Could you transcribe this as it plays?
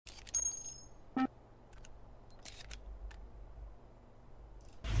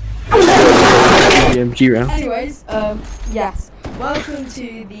MG round. Anyways, yes. Welcome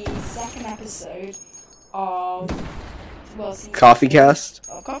to the second episode of Coffee Cast.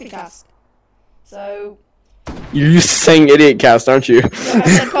 Coffee Cast. So You're used to saying Idiot Cast, aren't you? yeah, I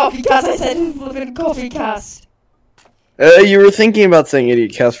said Coffee Cast. I said flipping Coffee Cast. You were thinking about saying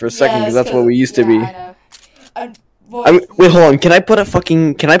Idiot Cast for a second because that's what we used to be. I know. Wait, hold on. Can I put a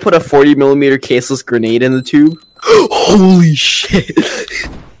 40mm caseless grenade in the tube? Holy shit!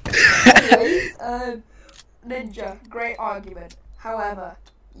 Anyways, Ninja, great argument. However,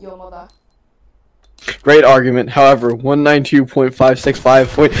 your mother. Great argument. However,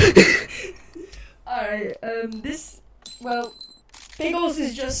 192.565. Alright, Pickles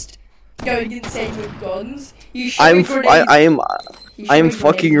is just going insane with guns. I am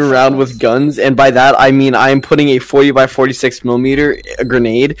fucking around with guns, and by that I mean I am putting a 40x46mm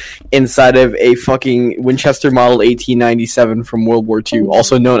grenade inside of a fucking Winchester Model 1897 from World War II,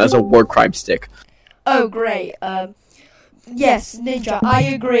 also known as a war crime stick. Oh, great. Yes, Ninja, I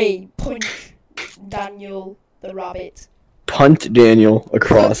agree. Punch Daniel the rabbit. Punt Daniel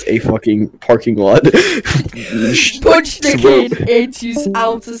across a fucking parking lot. Punch the kid into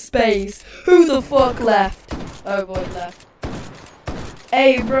outer space. Who the fuck left? Oh, boy, left.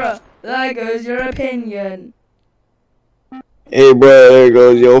 Hey, bruh, there goes your opinion. Hey, bro, there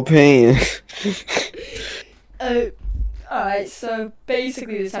goes your opinion. Alright, so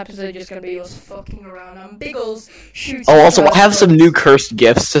basically this episode is just gonna be us fucking around and Biggles shooting. Oh, also, I have some new cursed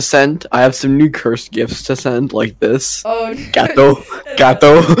gifts to send. Like this. Oh, Gato.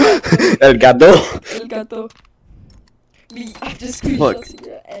 El gato. El gato. I just screenshotted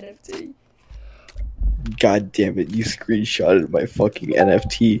your NFT. God damn it, you screenshotted my fucking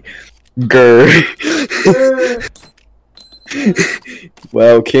NFT. Grr.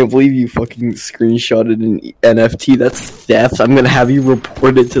 Wow, can't believe you fucking screenshotted an NFT. That's theft. I'm gonna have you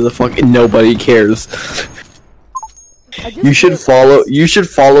reported to the fucking nobody cares. You should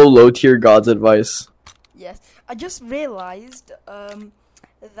follow low tier God's advice. Yes. I just realized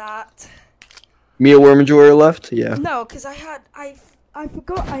that Mia Wormajoyer left? Yeah. no, because I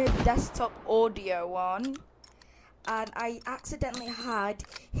forgot I had desktop audio on, and I accidentally had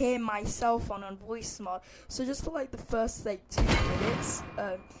hear myself on voice mod. So just for like the first 2 minutes,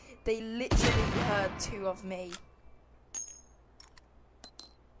 they literally heard 2 of me.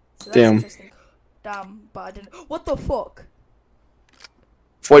 So that's Damn. interesting. Damn, but I didn't. What the fuck?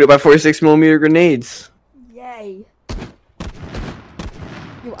 40x46mm grenades. Yay.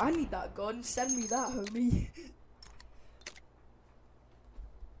 Yo, I need that gun. Send me that, homie.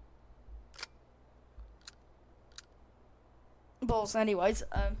 Balls, anyways,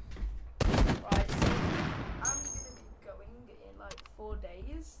 right, so I'm gonna be going in 4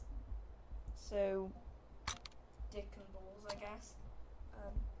 days, so dick and balls, I guess.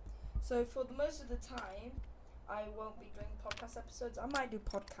 So for the most of the time, I won't be doing podcast episodes. I might do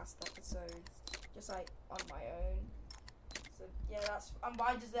podcast episodes, just on my own. So yeah, that's, and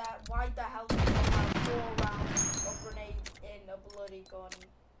why the hell do you have 4 rounds of grenade in a bloody gun?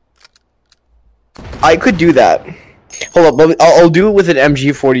 I could do that. Hold up, I'll do it with an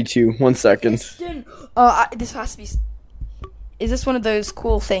MG42. 1 second. This has to be. Is this one of those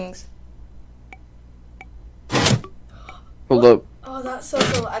cool things? Hold up. Oh, that's so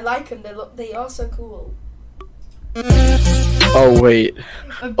cool. I like them. They are so cool. Oh wait.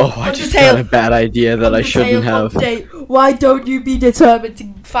 Oh, I just had a bad idea that I shouldn't have. Update. Why don't you be determined to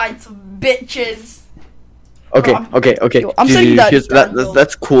find some bitches? Okay. Yo, I'm saying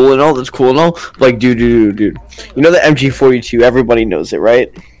that's cool and all. Like, dude. You know the MG42? Everybody knows it, right?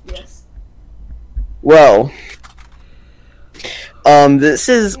 Yes. Well, this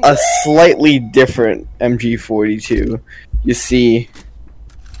is a slightly different MG42. You see,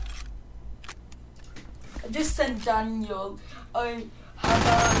 I just sent Daniel. I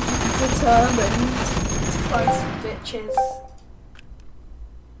have determined to find some bitches.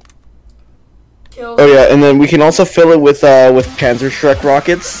 Oh yeah, and then we can also fill it with Panzer Shrek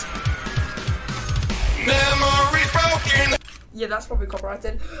rockets. Yeah, that's probably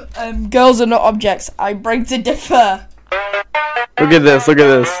copyrighted. Girls are not objects. I beg to differ. Look at this.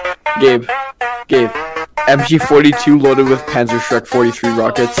 Gabe. MG42 loaded with Panzer Shrek 43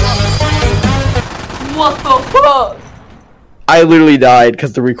 rockets. What the fuck? I literally died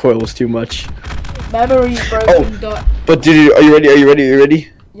because the recoil was too much. Memory broken. But dude, are you ready?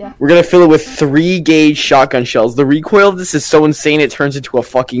 Yeah. We're gonna fill it with 3-gauge shotgun shells. The recoil of this is so insane it turns into a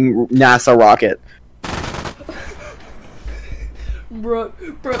fucking NASA rocket. Bro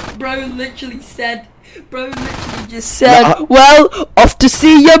literally just said, well, off to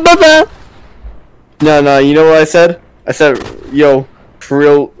see your mother. No, you know what I said? I said, yo, for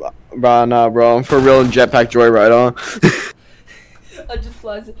real, Bro, nah, bro. I'm for real in Jetpack Joyride, huh? I just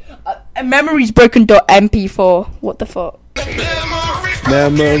flies it. Memories broken.mp4. What the fuck?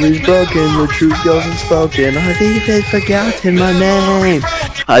 Memories broken, the truth goes unspoken. I think they've forgotten my name.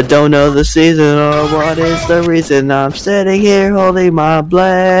 I don't know the season or what is the reason I'm sitting here holding my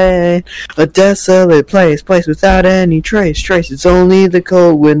blade. A desolate place without any trace. It's only the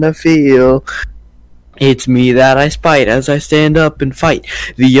cold wind I feel. It's me that I spite as I stand up and fight.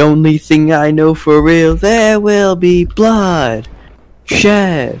 The only thing I know for real, there will be blood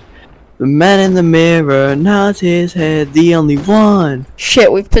shed. The man in the mirror nods his head, the only one.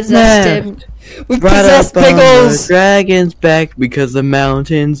 Shit, we've possessed him. We've Right possessed up on the Biggles. dragon's back because the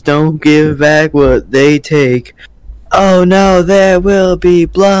mountains don't give back what they take. Oh no, there will be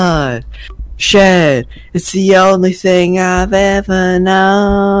blood shed. It's the only thing I've ever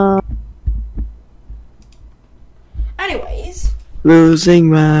known. Anyways. Losing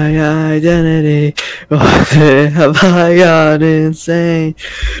my identity. What have I gone insane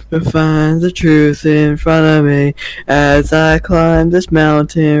to find the truth in front of me as I climb this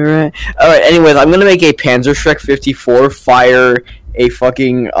mountain? Right. All right. Anyways, I'm gonna make a Panzerschreck 54 fire a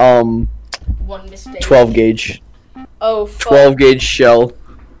fucking One mistake. 12 gauge. Oh fuck. 12 gauge shell.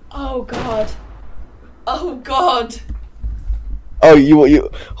 Oh god. Oh god. Oh, you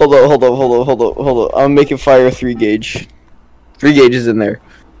hold on. I'm making fire 3 gauge. 3 gauges in there.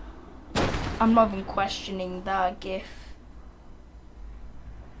 I'm not even questioning that gif.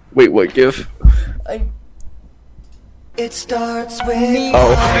 Wait, what gif? It starts with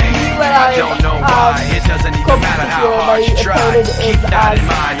Oh. I don't know why. It doesn't even matter how hard you try. Keep that in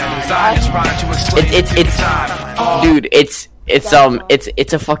mind. I designed this rhyme to explain It's time. dude,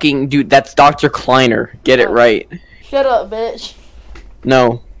 it's a fucking dude, that's Dr. Kleiner. Get it right. Shut up, bitch.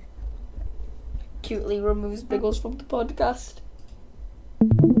 No. Cutely removes Biggles from the podcast.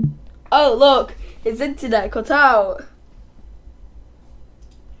 Oh look, his internet cut out.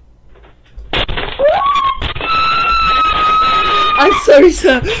 I'm sorry,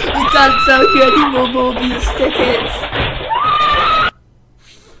 sir. We can't sell you any more Morbius tickets.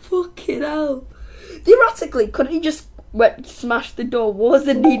 Fucking hell. Theoretically, couldn't he just smash the door? What was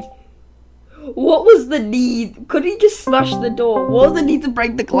the need? What was the need? Could he just smash the door? What was the need to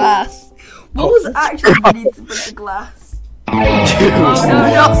break the glass? What was actually the need to break the glass? Oh no,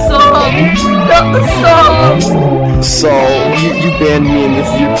 not song! Not the song! Saul, you banned me and this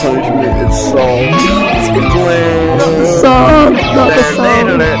is your punishment. It's Saul. Not the song! Not the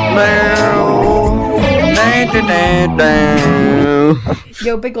song!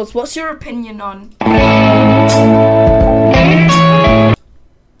 Yo, Biggles, what's your opinion on?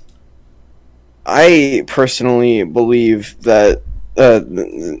 I personally believe that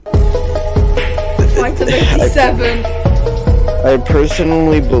Fighter 57. I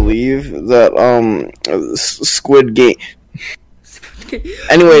personally believe that Squid Game.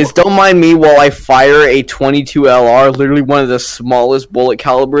 Anyways, don't mind me while I fire a 22 LR, literally one of the smallest bullet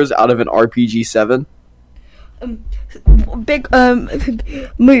calibers out of an RPG-7. Big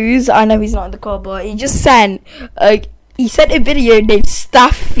Moose, I know he's not in the call, but he just sent a video named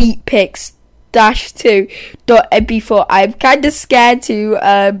Staff Feet Pics -2.mp4. I'm kind of scared to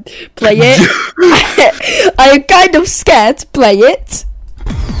play it. I'm kind of scared to play it.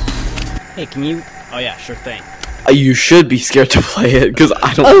 Hey, can you? Oh yeah, sure thing. You should be scared to play it because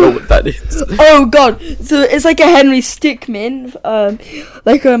I don't know what that is. Oh god! So it's like a Henry Stickmin,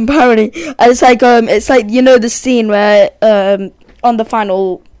 parody. And it's like you know the scene where on the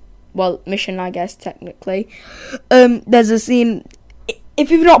final, mission I guess technically, there's a scene.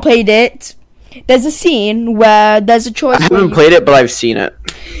 If you've not played it, there's a scene where there's a choice. I haven't played it, but I've seen it.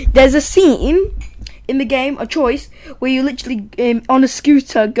 There's a scene in the game, a choice where you literally on a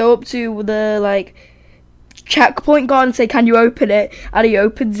scooter go up to the checkpoint guard and say, "Can you open it?" And he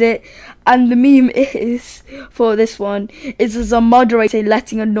opens it. And the meme is for this one is as a moderator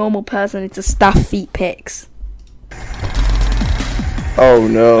letting a normal person into Staff Feet Pics. Oh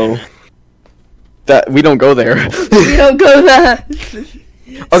no. That we don't go there. We don't go there.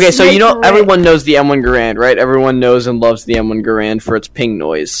 Okay, so you know Snake everyone knows the M1 Garand, right? Everyone knows and loves the M1 Garand for its ping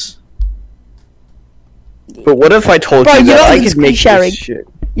noise. But what if I told Bro, you you're that not I even could make screen this shit?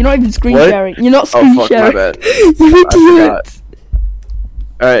 You're not even screen What? sharing. You're not screen Oh fuck, sharing. my bad. You idiot.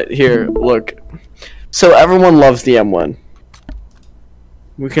 Alright, here, look. So everyone loves the M1.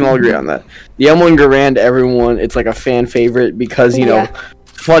 We can all agree on that. The M1 Garand, everyone, it's like a fan favorite because, you know,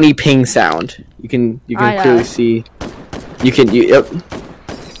 funny ping sound. You can clearly see. Yep.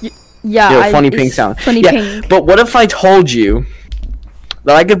 Yeah, funny ping sound. Funny ping. But what if I told you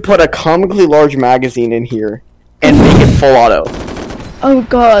that I could put a comically large magazine in here and make it full auto? Oh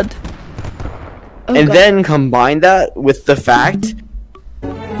god. and then combine that with the fact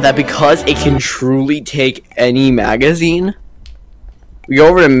that because it can truly take any magazine, we go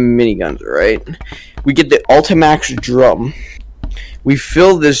over to miniguns, right? We get the Ultimax drum. We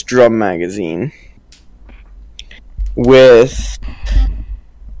fill this drum magazine with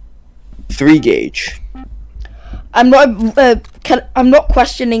 3 gauge. I'm not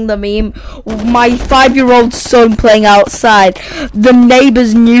questioning the meme. My 5-year-old son playing outside. The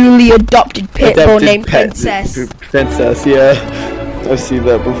neighbor's newly adopted pit bull named Princess. Princess, yeah. I've seen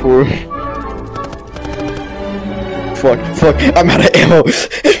that before. Fuck, I'm out of ammo.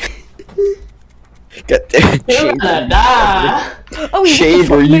 God damn. You're gonna die. Oh,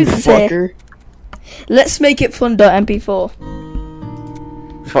 Chamber, you fucker. Let's make it fun.mp4.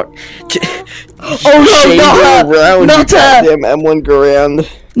 Fuck. Oh no, not her! Not her! Goddamn M1 Garand.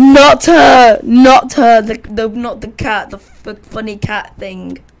 Not her! Not her! Not the cat, the funny cat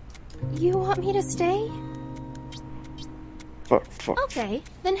thing. You want me to stay? Fuck. Okay,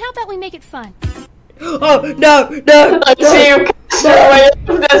 then how about we make it fun? Oh, no! I see you stay away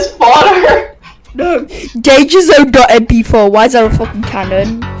from this fodder. No! DangerZone.mp4, why is there a fucking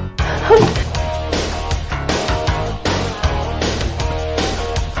cannon?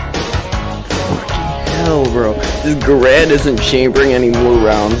 Hell, bro. This Garand isn't chambering any more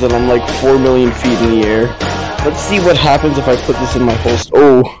rounds, and I'm like 4 million feet in the air. Let's see what happens if I put this in my holster.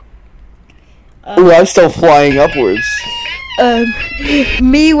 Oh, I'm still flying upwards.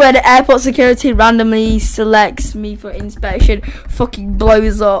 Me when airport security randomly selects me for inspection fucking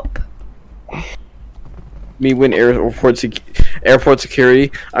blows up. Me when airport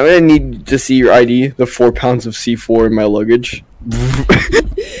security. I'm gonna need to see your ID. The 4 pounds of C4 in my luggage.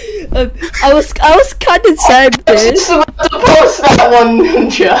 I was kind of tempted. I was supposed to post that one,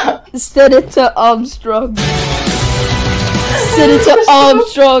 Ninja. Senator Armstrong. Senator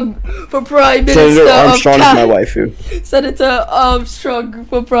Armstrong for Prime Minister Senator Armstrong of is my waifu. Senator Armstrong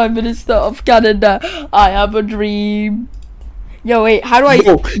for Prime Minister of Canada. I have a dream. Yo, wait, how do I...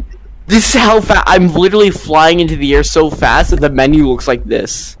 Yo, this is how fast... I'm literally flying into the air so fast that the menu looks like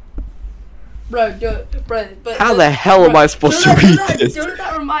this. Bro, but... How the hell am I supposed to read this? Do you know what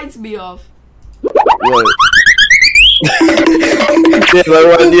that reminds me of? What? Yeah, that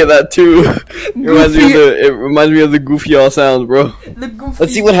reminds me of that too. It reminds me of the goofy all sounds, bro. The goofy...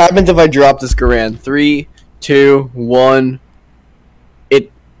 Let's see what happens if I drop this Garand. 3, 2, 1. It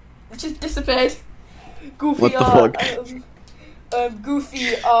just disappeared. Goofy what the fuck?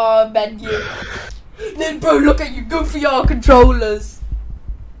 Goofy menu. Then bro, look at you, Goofy controllers.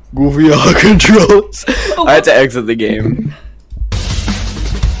 Goofy all controls. Oh, I had to exit the game.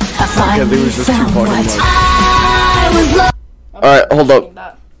 Because it was just too fucking much. Alright, hold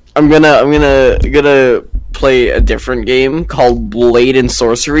up. I'm gonna play a different game called Blade and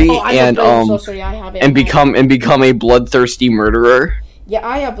Sorcery and become a bloodthirsty murderer. Yeah,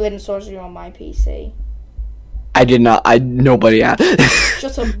 I have Blade and Sorcery on my PC. I did not. Nobody had.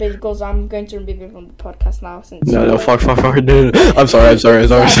 Shut up, because I'm going to remove it from the podcast now. Since No, fuck. No. I'm sorry.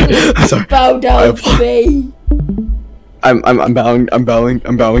 Bow down to me. I'm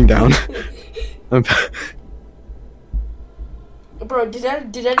bowing down. Bro, did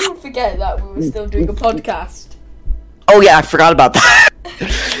anyone forget that we were still doing a podcast? Oh yeah, I forgot about that.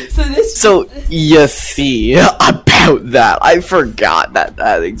 So you see about that. I forgot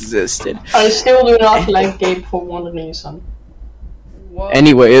that existed. I still do not like Gabe for one reason. What?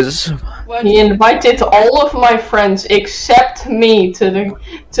 Anyways, he invited all of my friends except me to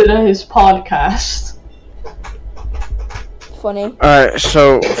his podcast. Funny. Alright,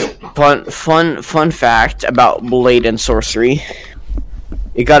 so fun fact about Blade and Sorcery.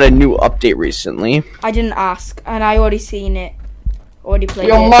 It got a new update recently. I didn't ask, and I already seen it. Already played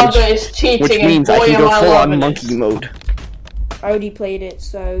Your it. mother is cheating, Which means I can go full on monkey mode. I already played it,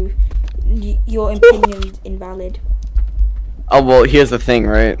 so your opinion's invalid. Oh well, here's the thing,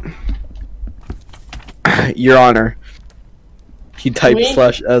 right? Your Honor. He typed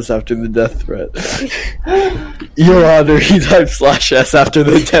 /S after the death threat. Your Honor, he typed /S after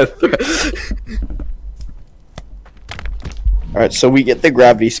the death threat. Alright, so we get the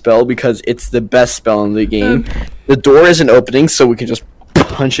gravity spell because it's the best spell in the game. The door isn't opening, so we can just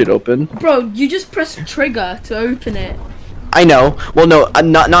punch it open. Bro, you just press trigger to open it. I know. Well, no,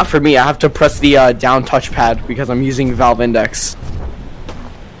 not for me. I have to press the down touchpad because I'm using Valve Index.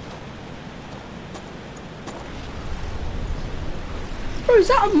 Bro, is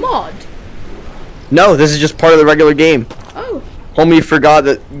that a mod? No, this is just part of the regular game. Oh. Homie forgot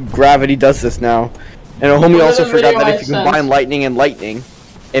that gravity does this now. And homie also forgot that if you combine lightning and lightning,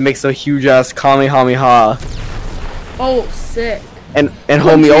 it makes a huge ass Kamehameha. Oh, sick. And homie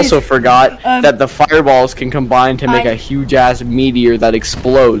Countries- also forgot that the fireballs can combine to make I- a huge ass meteor that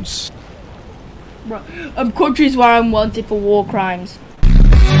explodes. Countries where I'm wanted for war crimes.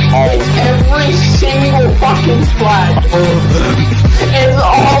 Every single fucking flag. It's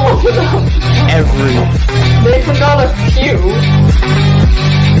all of them. Every. They forgot a few.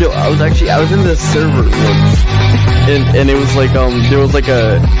 No, I was in the server once, and it was like there was like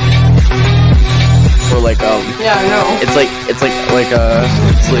a, or like Yeah, I know. it's like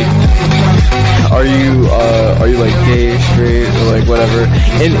are you like gay, straight, or like whatever,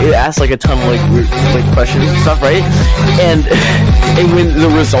 and it asks like a ton of like weird like questions and stuff, right? And when the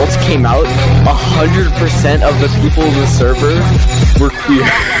results came out, 100% of the people in the server were queer.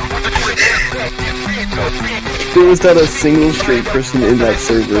 There was not a single straight person in that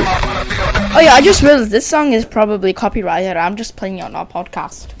server. Oh yeah, I just realized this song is probably copyrighted. I'm just playing it on our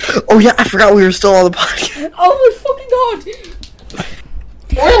podcast. Oh yeah, I forgot we were still on the podcast. Oh my fucking god!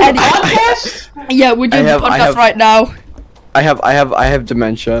 We're in the podcast? Yeah, we're doing the podcast right now. I have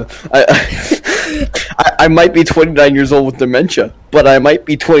dementia. I might be 29 years old with dementia, but I might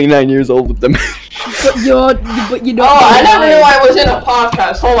be 29 years old with dementia. But you know. Oh, I never knew I was in a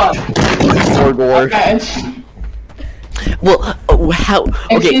podcast. Hold on. Or gore. Okay. Well, how?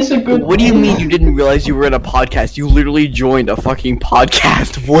 Okay, It's a good what do you mean you didn't realize you were in a podcast? You literally joined a fucking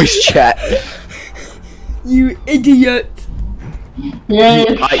podcast voice chat. You idiot! Yeah.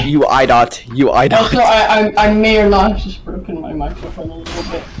 You IDOT. Also, I may or not have just broken my microphone a little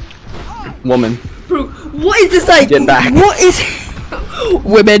bit. Woman. Bro, what is this like? Get back. What is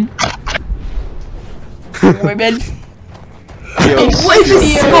women? Women. Yo, What is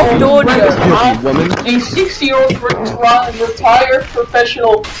this soft audio? woman. A 60-year-old retired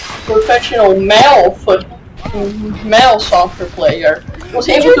professional male soccer player was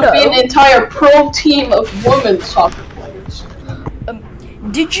able to be an entire pro team of women soccer players.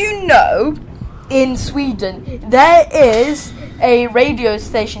 Did you know in Sweden there is a radio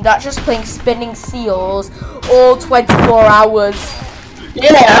station that's just playing Spinning Seals all 24 hours?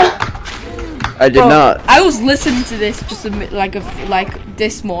 Yeah. I did not. I was listening to this just like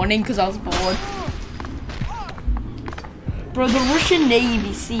this morning because I was bored. Bro, the Russian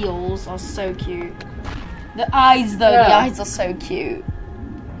Navy SEALs are so cute. The eyes though, the eyes are so cute.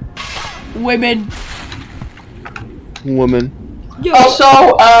 Women. Woman. Yo.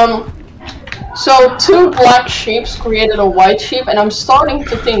 Also, so two black sheeps created a white sheep, and I'm starting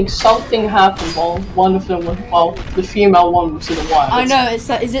to think something happened while one of them was, the female one was in the wild. I know, is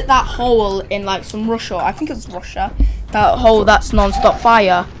it that hole in like some Russia? I think it's Russia. That hole that's non-stop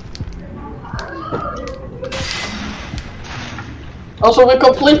fire. Also, we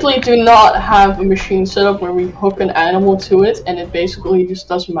completely do not have a machine set up where we hook an animal to it, and it basically just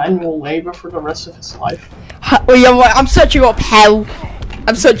does manual labor for the rest of its life. Oh yeah, well, I'm searching up hell.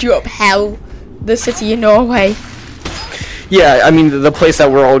 The city in Norway. Yeah, I mean the place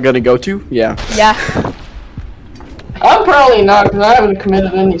that we're all gonna go to. Yeah. Yeah. I'm probably not, because I haven't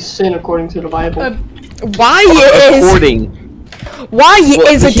committed any sin according to the Bible. Why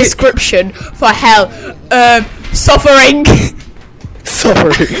is a here- description for hell? Suffering.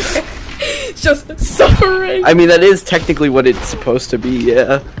 Suffering. Just suffering. I mean that is technically what it's supposed to be.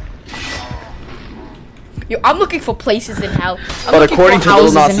 Yeah. Yo, I'm looking for places in hell. But according to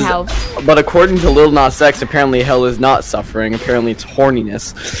Lil Nas in hell. Lil Nas X, apparently hell is not suffering. Apparently it's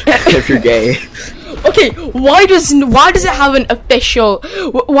horniness. If you're gay. Okay, why does it have an official?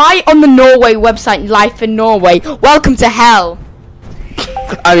 Why on the Norway website, Life in Norway? Welcome to hell.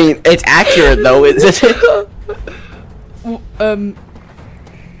 I mean, it's accurate though, isn't it?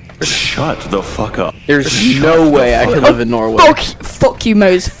 Shut the fuck up. There's no way I could live in Norway. Fuck you,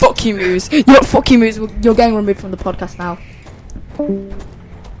 Moose. Fuck you, Moose. You know, fuck you, Moose. You're getting removed from the podcast now. You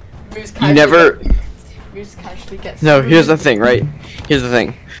never. Moose casually gets. No, here's the thing, right? Here's the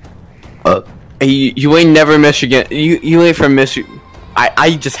thing. You ain't never Michigan. You ain't from Michigan.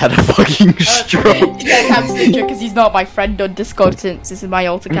 I just had a fucking stroke. You can't have Stitcher because he's not my friend on Discord since this is my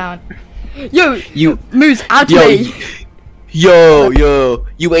alt account. Yo, Moose, add me. Yo,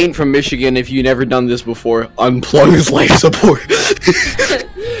 you ain't from Michigan if you never done this before. Unplug his life support.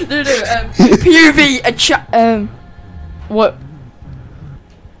 No, POV, what?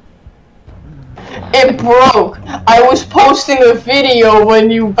 It broke. I was posting a video when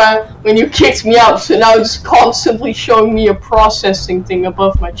you kicked me out, so now it's constantly showing me a processing thing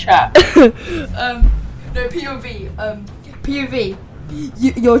above my chat. No, POV,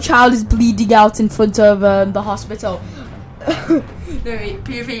 your child is bleeding out in front of the hospital. No, wait,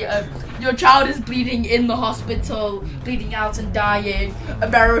 POV, your child is bleeding in the hospital, bleeding out and dying.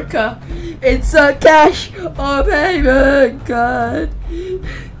 America, It's a cash or payment card.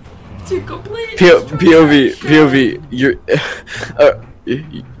 To complete POV, your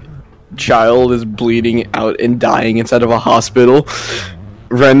child is bleeding out and dying inside of a hospital.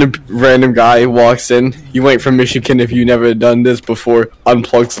 Random guy walks in. You ain't from Michigan if you never done this before.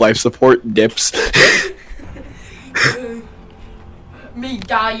 Unplugs life support, dips. Me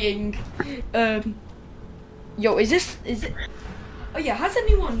dying. Yo, is it? Oh yeah, has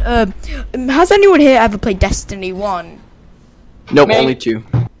anyone here ever played Destiny 1? Nope, Me. only 2.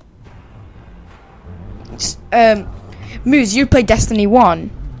 Moose, you played Destiny 1?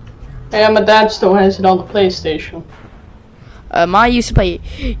 Yeah, my dad still has it on the PlayStation. I used to play.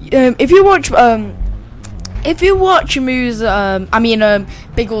 If you watch Moose,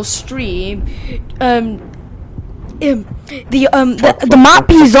 Big Ol' stream, the map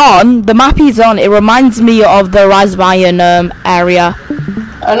he's on, it reminds me of the Razbayan area.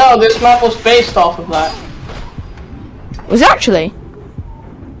 I know, this map was based off of that. Was it actually?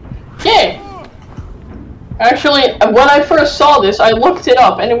 Yeah. Actually, when I first saw this, I looked it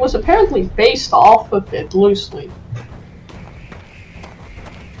up, and it was apparently based off of it loosely.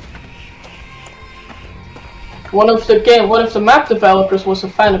 One of the map developers was a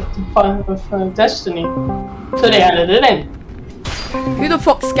fan of Destiny, so they added it in. Who the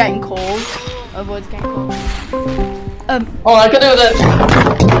fuck's getting called? Avoids getting called. Oh, I could do this. You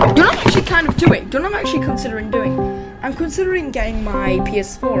know what I'm actually kind of doing? You know what I'm actually considering doing? I'm considering getting my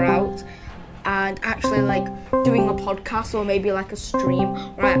PS4 out and actually like doing a podcast or maybe like a stream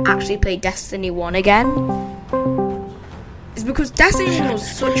where I actually play Destiny 1 again. It's because Destiny 1 was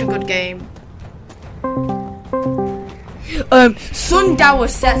such a good game. Sundower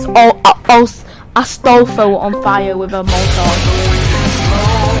sets Astolfo on fire with a Molotov.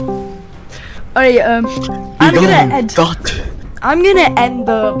 Alright, I'm gonna end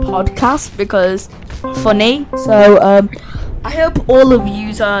the podcast because funny. So I hope all of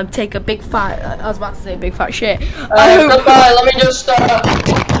you take a big fat. I was about to say big fat shit. Goodbye. Let me just.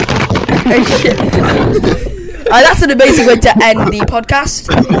 That's an amazing way to end the podcast.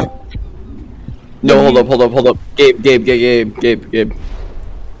 No, hold up.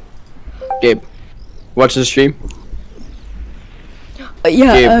 Gabe. Watch the stream.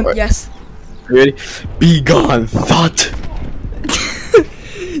 Yeah, Gabe, yes. You ready? Be gone, thought.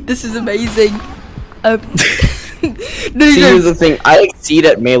 This is amazing. See, here's the thing. I exceed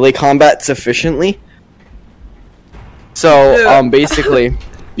at melee combat sufficiently. So, basically,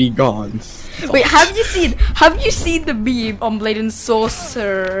 be gone. Wait, have you seen the meme on Blade and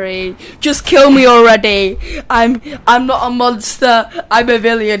Sorcery? Just kill me already. I'm not a monster. I'm a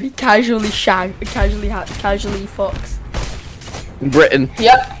villain. He casually fucks. Britain.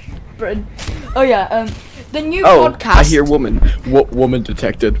 Yep. Britain. Oh yeah. The new podcast. I hear woman. Woman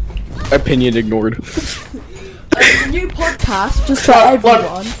detected. Opinion ignored. The new podcast just for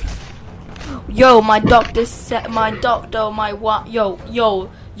everyone. Yo, my doctor said.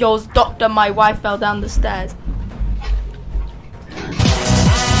 Yo's doctor, my wife fell down the stairs.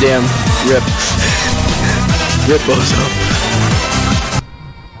 Damn, rip bozo.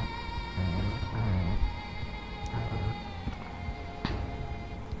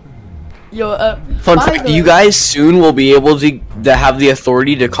 Yo, Fun fact, you guys soon will be able to have the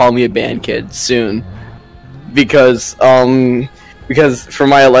authority to call me a band kid soon. Because for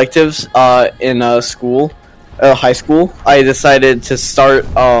my electives, in school, high school, I decided to start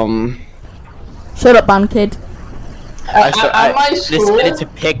Shut up, band kid. I decided to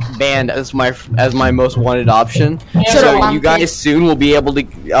pick band as my most wanted option. Yeah. So you guys soon will be able to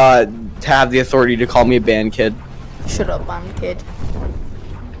have the authority to call me a band kid. Shut up, band kid.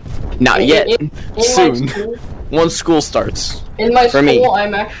 Not yet. In Soon. my school, Once school starts. in my For me. school,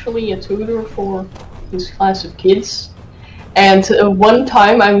 I'm actually a tutor for this class of kids. And one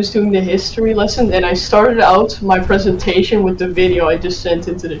time I was doing the history lesson and I started out my presentation with the video I just sent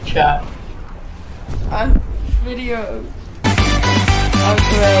into the chat. Video. Oh,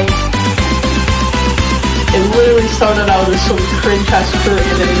 great. It literally started out as some cringe ass shirt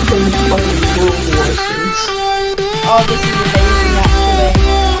and then it turned into fucking World War scenes. Oh, this is amazing, actually.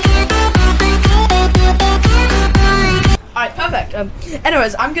 Alright, perfect.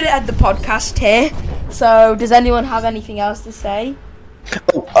 Anyways, I'm gonna end the podcast here. So, does anyone have anything else to say?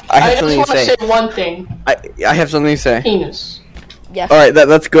 Oh, I have I just something want to to say. say one thing. I have something to say. Penis. Yes. Alright,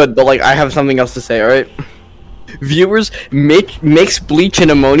 that's good, but I have something else to say, alright? Viewers, mix bleach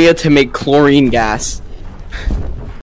and ammonia to make chlorine gas.